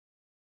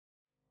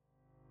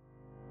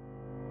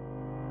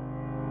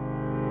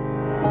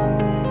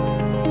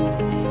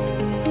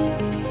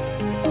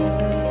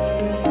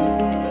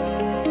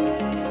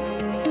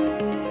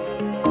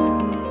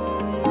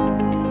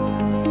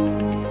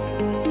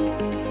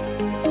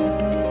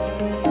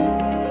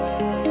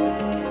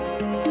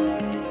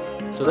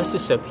So this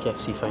is Celtic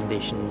FC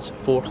Foundation's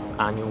 4th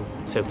annual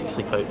Celtic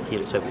Sleep Out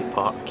here at Celtic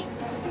Park. We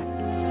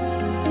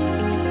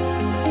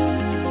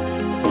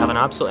have an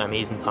absolutely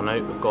amazing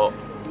turnout. We've got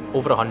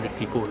over 100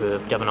 people who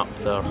have given up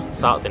their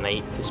Saturday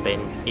night to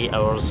spend 8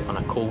 hours on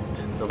a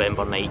cold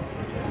November night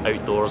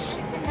outdoors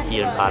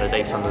here in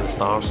paradise under the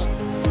stars.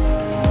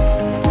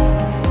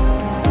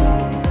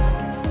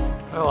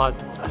 Well, I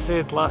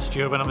said last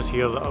year when I was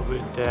here that I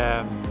would,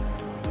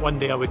 one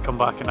day I would come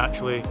back and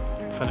actually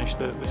finish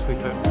the sleep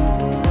out.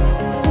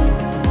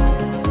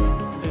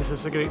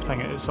 It's a great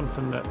thing. It's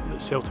something that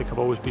Celtic have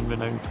always been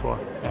renowned for,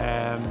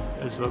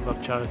 is their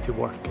charity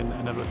work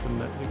and everything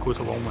that goes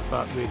along with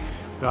that. We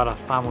are a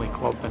family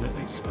club, and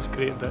it's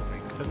great that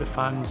the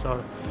fans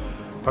are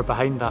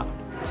behind that.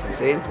 It's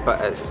insane,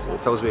 but it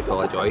fills me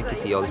full of joy to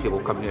see all these people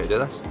coming here to do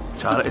this.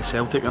 Charity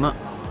Celtic, innit?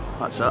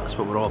 That's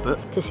what we're all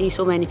about. To see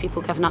so many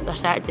people giving up their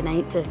Saturday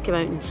night to come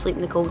out and sleep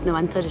in the cold in the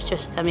winter is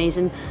just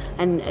amazing,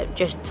 and it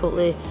just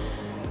totally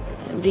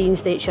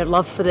reinstates your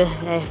love for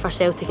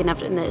Celtic and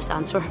everything that it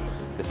stands for.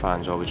 The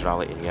fans always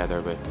rally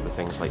together with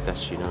things like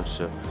this, you know,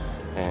 so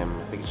I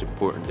think it's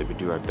important that we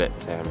do our bit.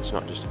 It's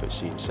not just about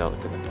seeing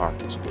Celtic in the park,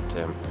 it's about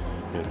you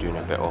know, doing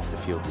a bit off the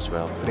field as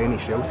well. For any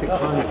Celtic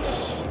fan,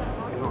 it's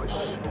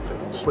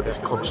what this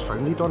club's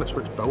founded on, it's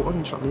what it's built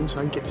on, do you know what I mean? So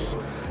I think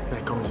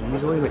it comes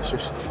easily, and it's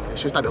just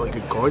a really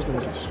good cause, and I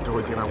think it's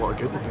really doing a lot of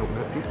good and helping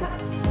out people.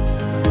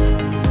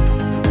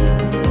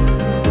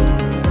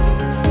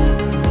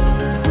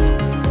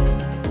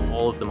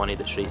 All of the money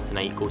that's raised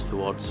tonight goes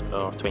towards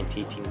our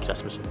 2018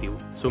 Christmas appeal.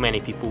 So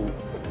many people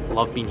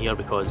love being here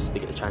because they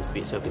get the chance to be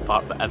at Celtic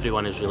Park, but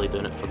everyone is really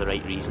doing it for the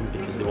right reason,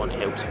 because they want to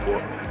help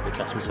support the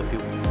Christmas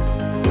appeal.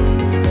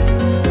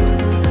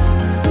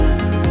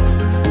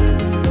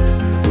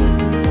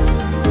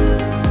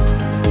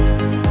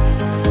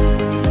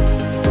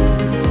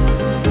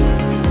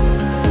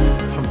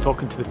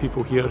 Talking to the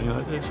people here, you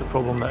know, it's a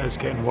problem that is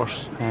getting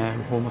worse.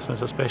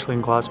 Homelessness, especially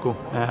in Glasgow.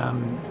 A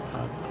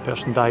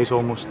person dies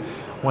almost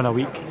one a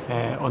week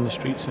on the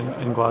streets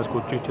in Glasgow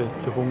due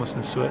to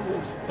homelessness. So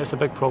it's a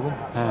big problem,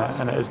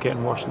 and it is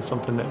getting worse, and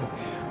something that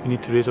we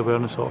need to raise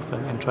awareness of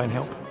and try and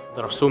help.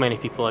 There are so many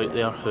people out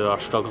there who are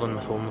struggling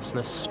with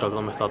homelessness,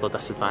 struggling with other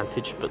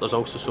disadvantage, but there's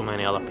also so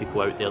many other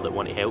people out there that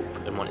want to help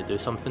and want to do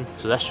something.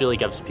 So this really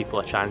gives people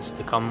a chance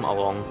to come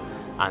along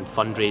and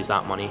fundraise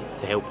that money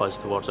to help us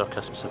towards our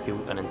Christmas appeal,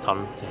 and in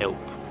turn to help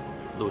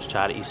those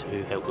charities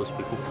who help those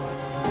people.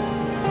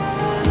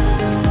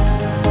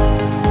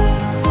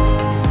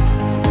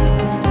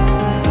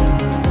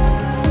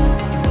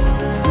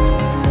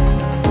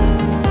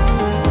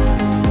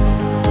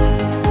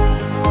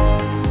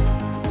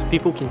 So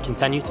people can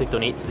continue to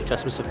donate to the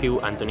Christmas appeal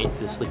and donate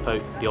to the Sleep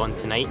Out beyond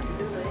tonight.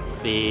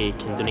 They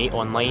can donate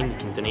online, they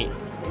can donate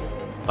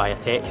via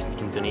text, you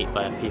can donate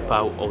via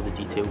PayPal. All the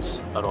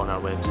details are on our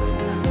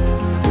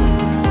website.